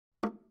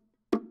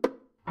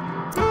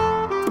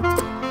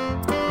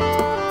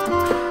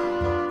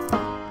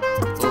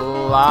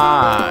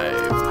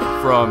Live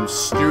from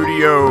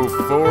Studio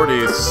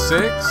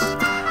 46,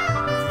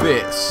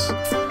 this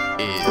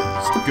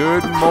is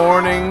Good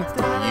Morning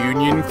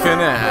Union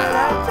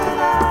Canal.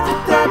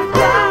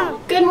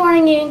 Good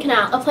Morning Union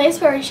Canal, a place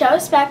where we show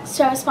respect,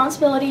 show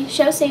responsibility,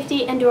 show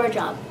safety, and do our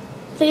job.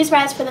 Please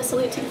rise for the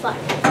salute to the flag.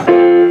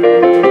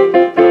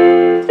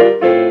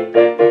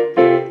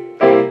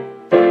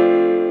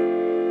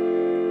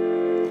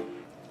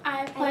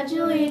 I pledge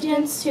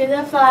allegiance to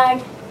the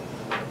flag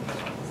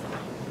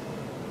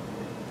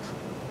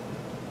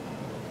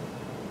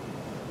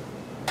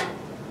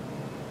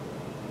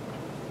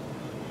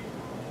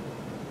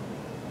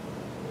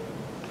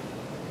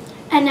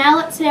and now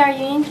let's say our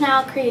Union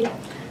Canal Creed.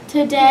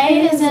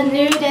 Today is a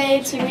new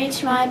day to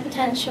reach my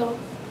potential.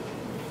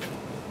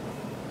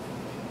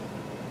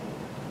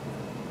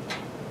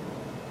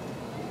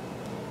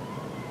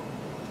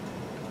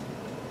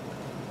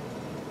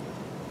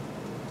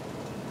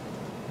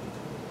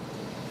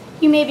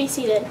 You may be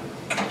seated.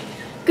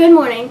 Good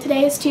morning.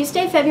 Today is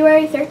Tuesday,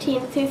 February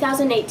 13th,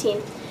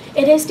 2018.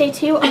 It is day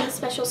 2 on the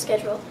special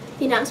schedule.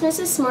 The announcements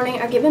this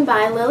morning are given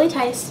by Lily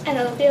Tice and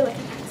Olivia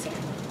Wickenheiser.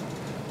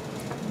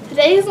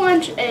 Today's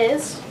lunch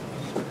is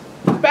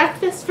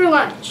breakfast for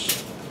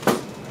lunch.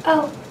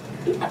 Oh,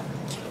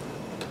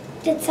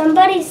 did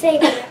somebody say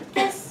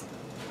breakfast?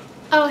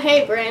 Oh,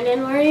 hey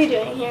Brandon, what are you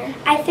doing here?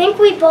 I think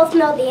we both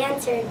know the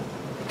answer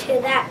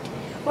to that.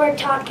 We're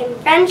talking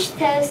French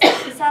toast,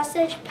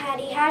 sausage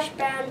patty, hash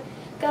brown,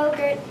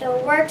 Go-Gurt, the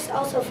works,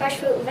 also fresh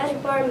fruit,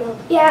 vegetable, and milk.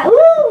 Yeah,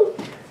 woo!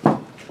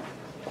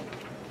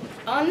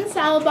 On the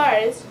salad bar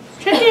is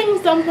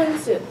chicken dumpling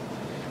soup.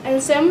 And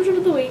the sandwich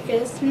of the week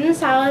is tuna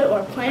salad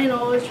or plain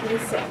old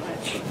cheese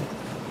sandwich.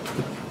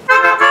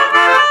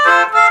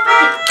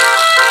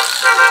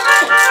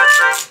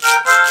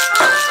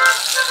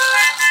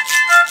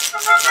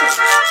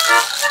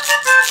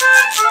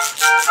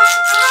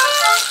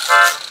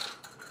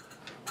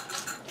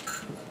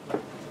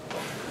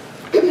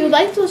 We would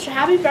like to wish a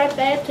happy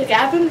birthday to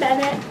Gavin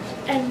Bennett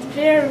and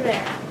Vera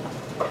Rivera.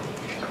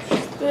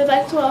 We would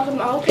like to welcome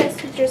all guest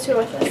teachers who are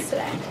with us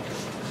today.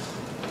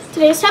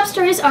 Today's top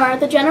stories are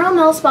the General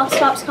Mills Box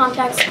Tops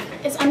contest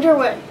is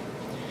underway.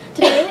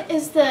 Today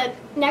is the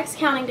next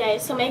counting day,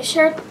 so make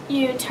sure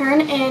you turn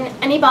in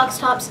any box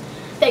tops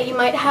that you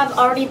might have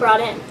already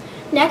brought in.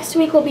 Next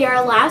week will be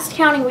our last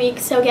counting week,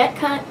 so get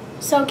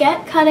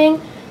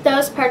cutting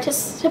those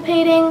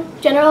participating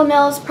General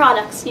Mills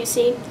products, you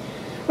see.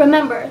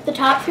 Remember, the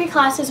top 3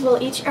 classes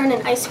will each earn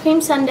an ice cream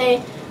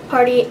sundae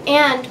party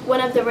and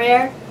one of the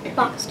rare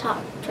box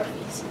top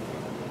trophies.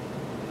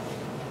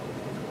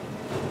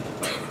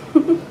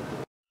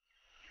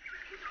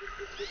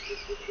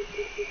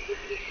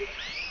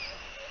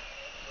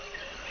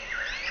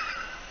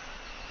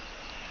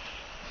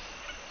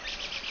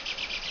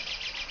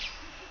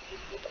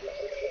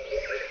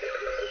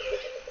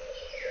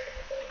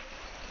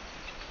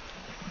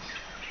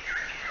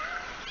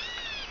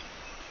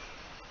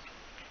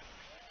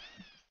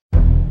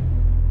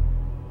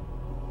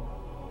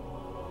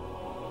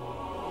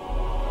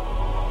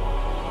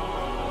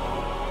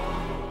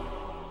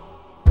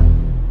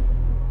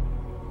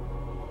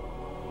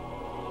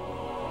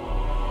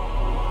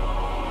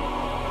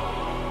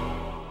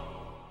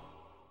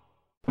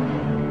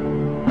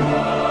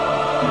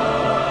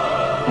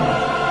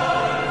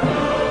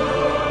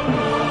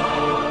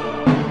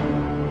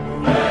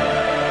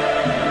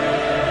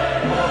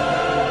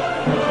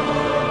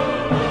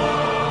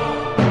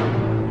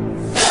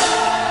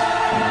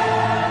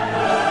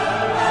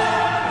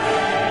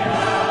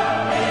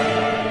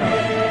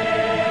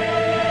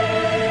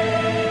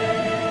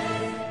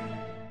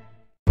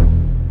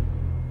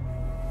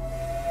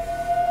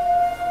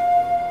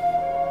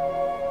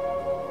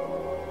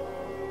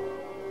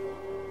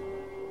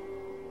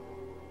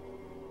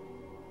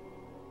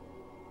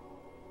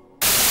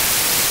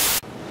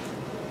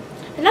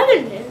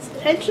 Another news,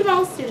 attention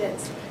all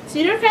students.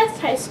 Cedar Crest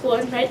High School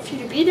invites you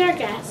to be their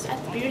guest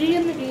at the Beauty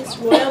and the Beast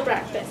Royal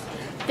Breakfast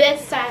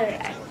this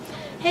Saturday.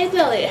 Hey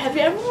Lily, have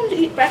you ever wanted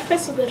to eat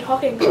breakfast with a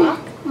talking clock?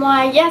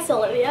 Why, yes,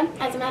 Olivia.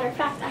 As a matter of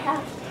fact, I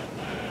have.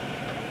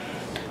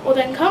 Well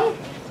then come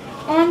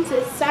on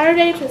to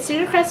Saturday to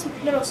Cedar Crest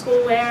Middle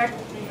School where...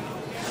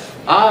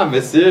 Ah,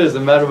 messieurs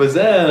and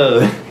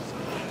mademoiselle.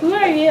 Who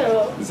are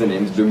you? The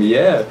name's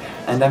Lumiere,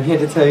 and I'm here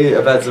to tell you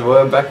about the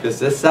Royal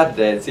Breakfast this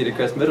Saturday at Cedar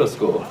Crest Middle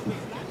School.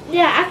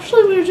 Yeah,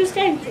 actually we were just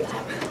getting to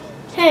that.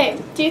 Hey,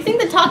 do you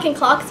think the talking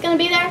clock is going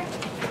to be there?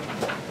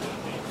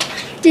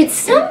 Did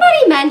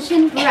somebody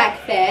mention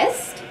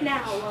breakfast?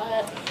 Now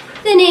what?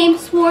 The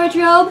name's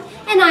Wardrobe,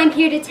 and I'm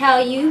here to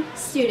tell you,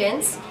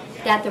 students,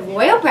 that the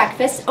Royal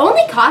Breakfast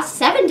only costs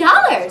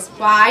 $7.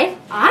 Why,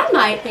 I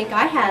might think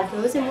I have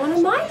those in one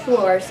of my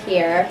drawers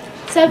here.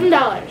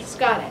 $7,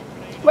 got it.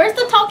 Where's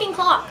the talking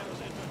clock?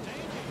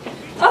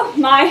 Oh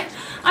my,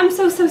 I'm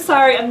so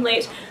sorry I'm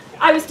late.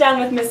 I was down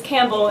with Miss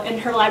Campbell in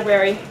her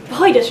library.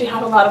 Boy, does she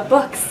have a lot of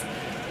books.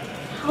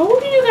 How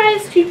do you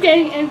guys keep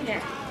getting in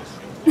here?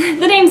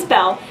 The name's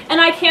Belle, and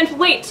I can't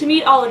wait to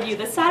meet all of you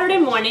this Saturday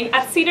morning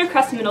at Cedar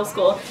Crest Middle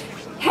School.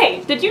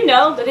 Hey, did you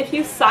know that if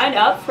you sign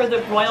up for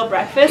the Royal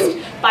Breakfast,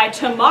 by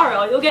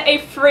tomorrow you'll get a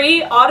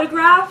free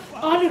autograph?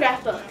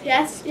 Autograph book.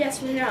 Yes,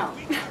 we know.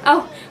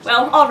 Oh,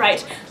 well, all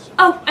right.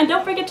 Oh, and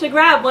don't forget to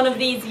grab one of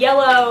these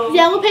yellow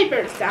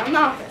Papers down in the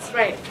office,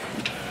 right?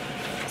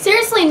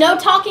 Seriously, no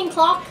talking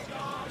clock?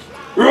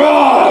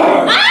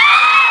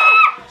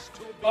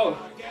 Oh,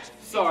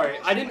 sorry,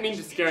 I didn't mean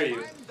to scare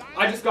you.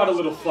 I just got a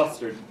little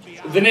flustered.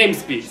 The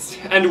name's Beast,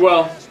 and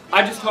well,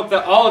 I just hope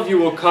that all of you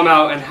will come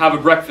out and have a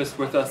breakfast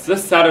with us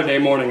this Saturday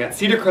morning at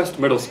Cedar Crest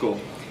Middle School.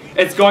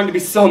 It's going to be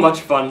so much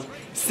fun.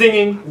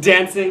 Singing,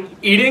 dancing,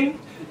 eating.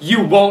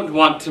 You won't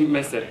want to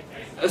miss it.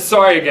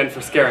 Sorry again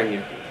for scaring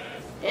you.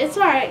 It's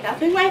alright.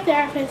 Nothing my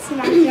therapist and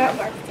I got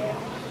work to.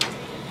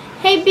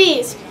 Hey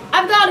Bees,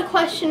 I've got a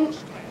question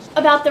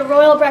about the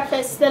royal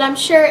breakfast that I'm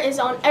sure is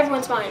on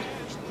everyone's mind.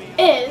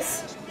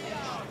 Is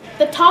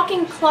the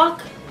talking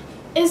clock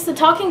going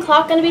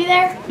to be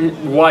there?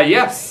 Why,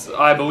 yes,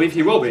 I believe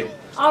he will be.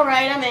 All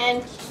right, I'm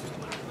in.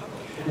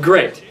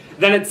 Great.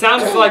 Then it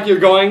sounds like you're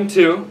going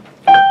to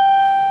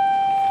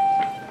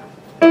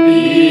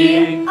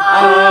be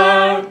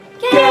our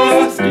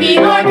guest. Be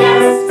our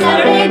guest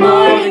Saturday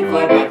morning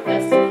for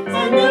breakfast.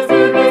 And the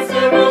super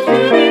circle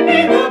truly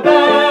be the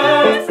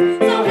best.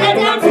 So head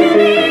down to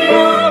the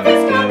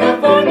office, grab the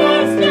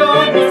formulas,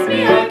 join us, be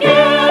our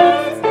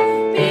guest.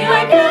 Be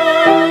our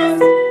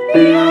guest.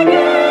 Be our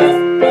guest.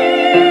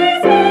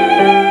 Please be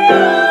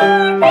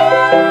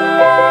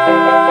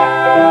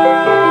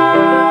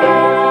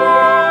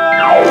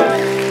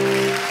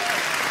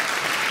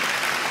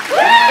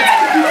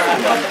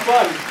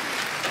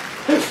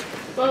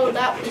Whoa,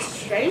 that was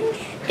strange.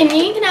 In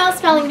Union Canal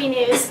Spelling Bee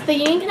news, the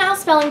Union Canal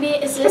Spelling Bee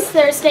is this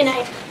Thursday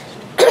night.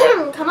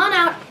 Come on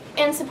out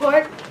and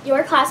support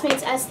your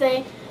classmates as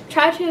they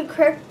try to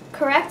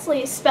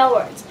correctly spell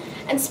words.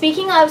 And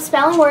speaking of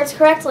spelling words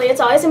correctly,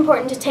 it's always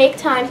important to take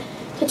time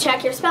to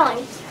check your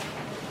spelling.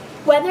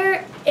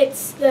 Whether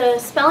it's the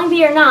spelling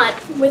bee or not,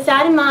 with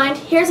that in mind,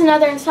 here's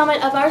another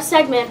installment of our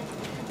segment,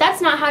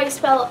 That's Not How You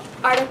Spell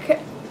Arctic.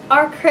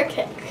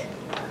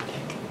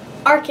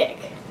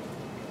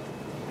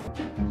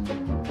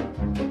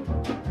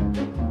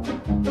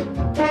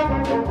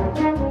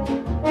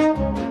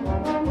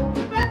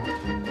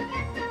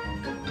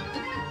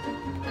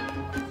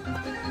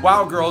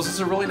 Wow, girls, this is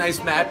a really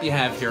nice map you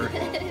have here.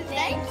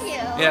 Thank you.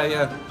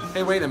 Yeah.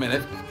 Hey, wait a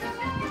minute.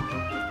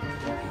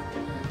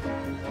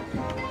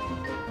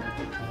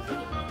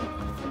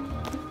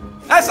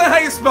 That's not how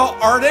you spell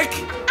Arctic.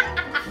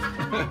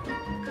 I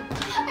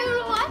want to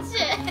watch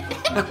it.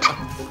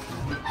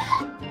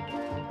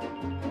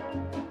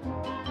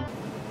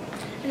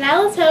 And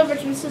now let's head over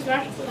to Mrs.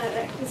 Marsh's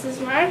letter.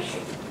 Mrs. Marsh?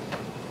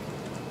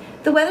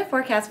 The weather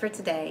forecast for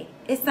today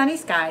is sunny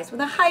skies with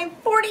a high of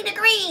 40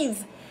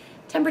 degrees.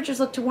 Temperatures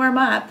look to warm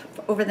up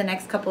over the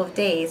next couple of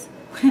days,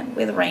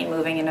 with rain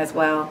moving in as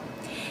well.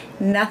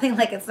 Nothing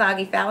like a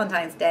soggy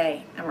Valentine's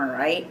Day, am I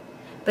right?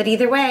 But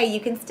either way, you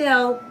can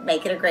still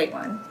make it a great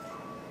one.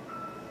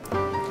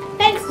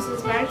 Thanks,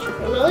 Mrs. Marsh.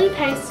 For Lily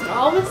Tice and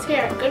all of us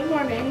here at Good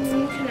Morning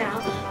Union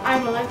Canal,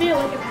 I'm Olivia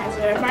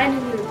Wickenheiser,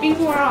 reminding you to be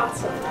more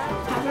awesome.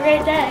 Have a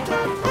great day.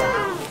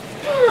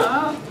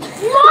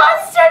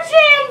 Monster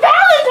Jam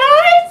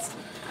Valentine's!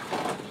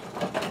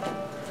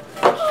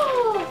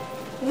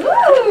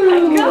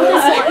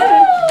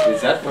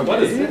 Is that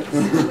what is this?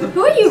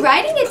 Who are you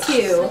writing it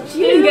to?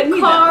 You didn't get me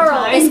that Carl.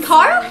 time. Is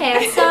Carl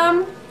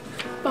handsome?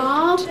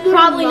 Bob the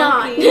Probably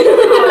not. Monkey.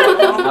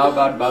 How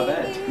about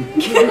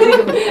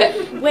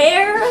Babette?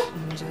 Wear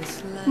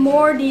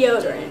more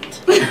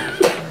deodorant.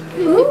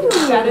 Ooh,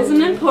 That is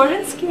an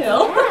important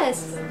skill.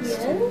 yes.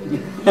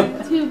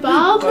 To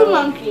Bob the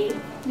Monkey,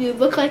 you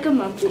look like a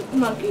monkey.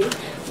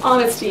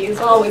 Honesty is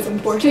always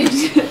important.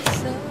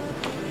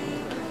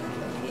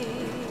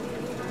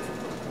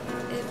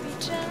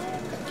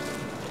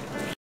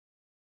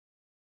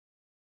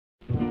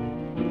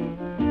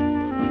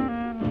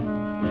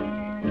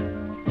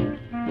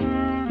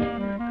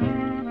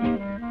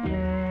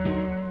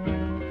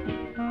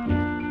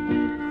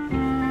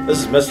 This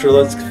is Mr.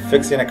 Litz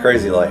fixing a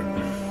crazy light.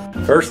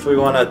 First, we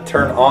want to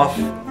turn off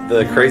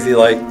the crazy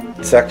light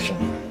section.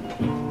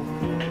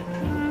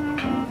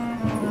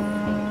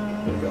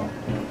 There we go.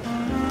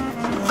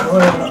 We're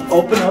going to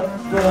open up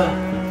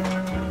the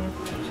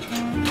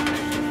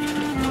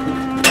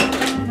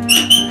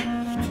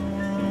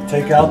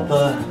take out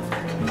the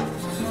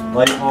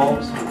light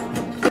bulbs.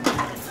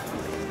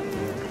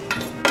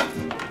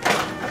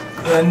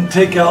 Then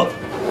take out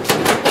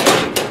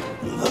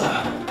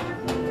the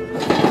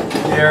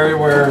area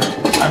where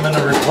I'm going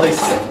to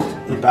replace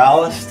the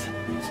ballast.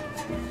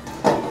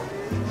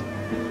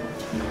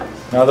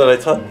 Now that I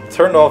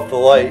turned off the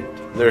light,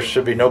 there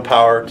should be no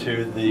power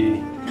to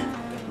the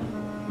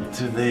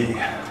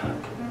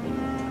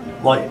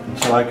light,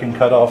 so I can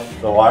cut off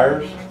the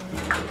wires.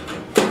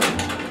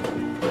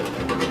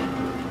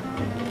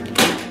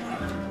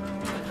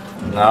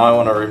 Now I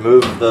want to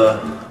remove the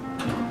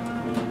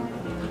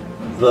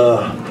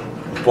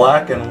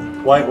black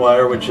and white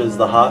wire, which is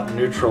the hot and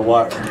neutral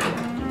wire.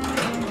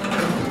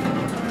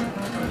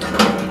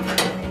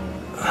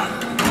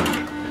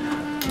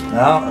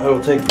 Now I will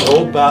take the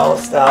old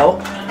ballast out.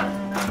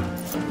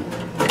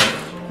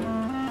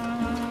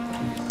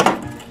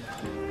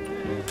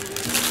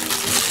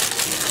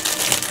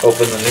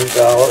 Open the new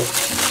ballast.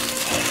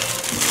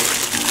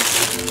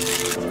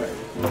 Alright.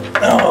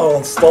 Now I'll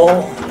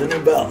install the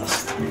new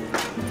ballast.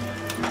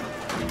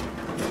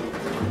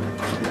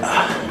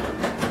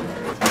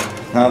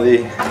 Now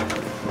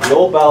the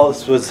old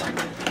ballast was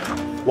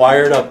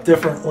wired up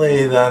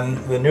differently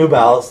than the new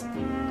ballast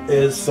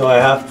is, so I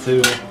have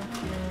to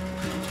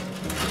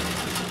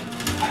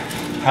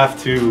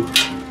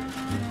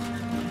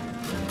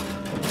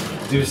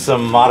do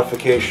some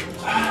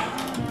modifications.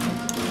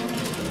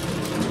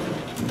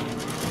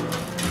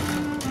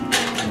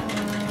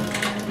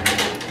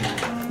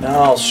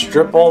 Now I'll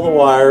strip all the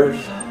wires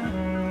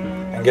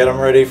and get them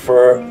ready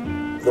for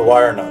the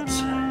wire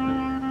nuts.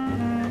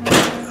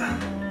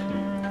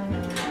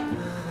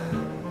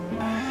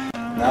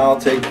 Now I'll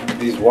take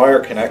these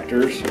wire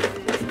connectors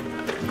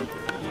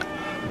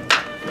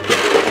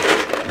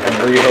and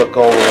rehook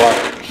all the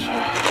wires.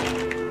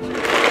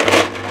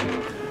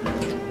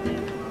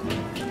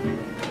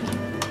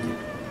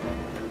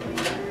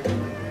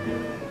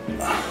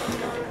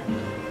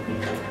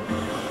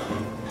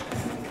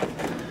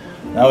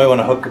 Now we want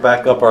to hook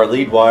back up our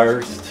lead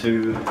wires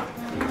to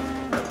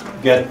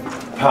get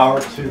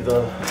power to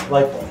the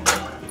light bulb.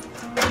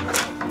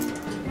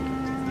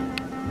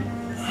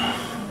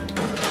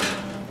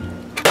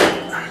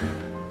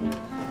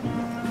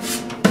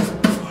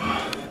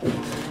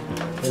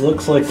 It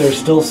looks like there's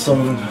still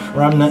some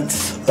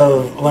remnants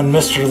of when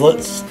Mr.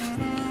 Lutz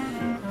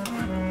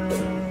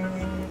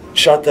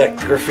shot that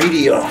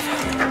graffiti off.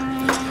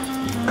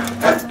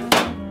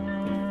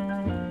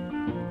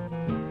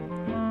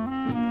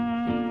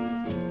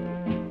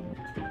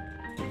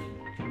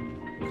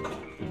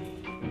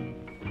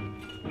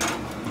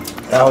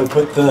 Now we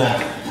put the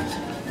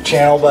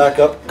channel back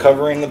up,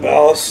 covering the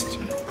ballast.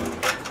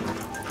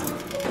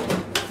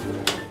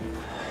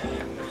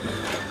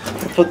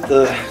 Put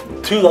the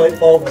 2 light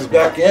bulbs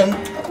back in.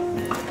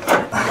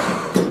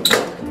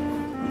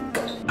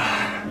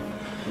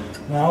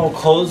 Now we'll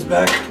close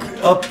back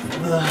up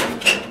the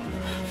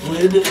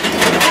lid.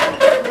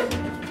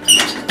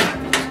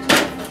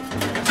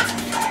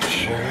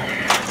 Sure.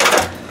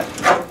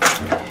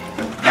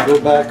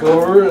 Go back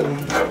over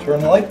and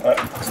turn the light back.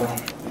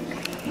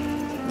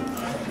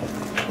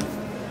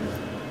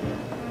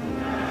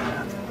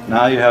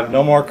 Now you have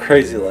no more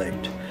crazy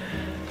light.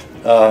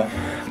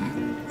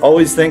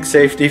 Always think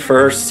safety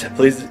first.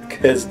 Please,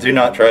 kids, do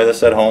not try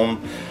this at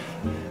home.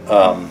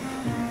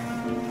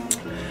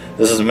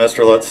 This is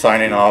Mr. Lutz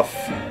signing off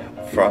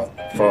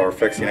for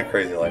Fixing a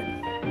Crazy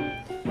Light.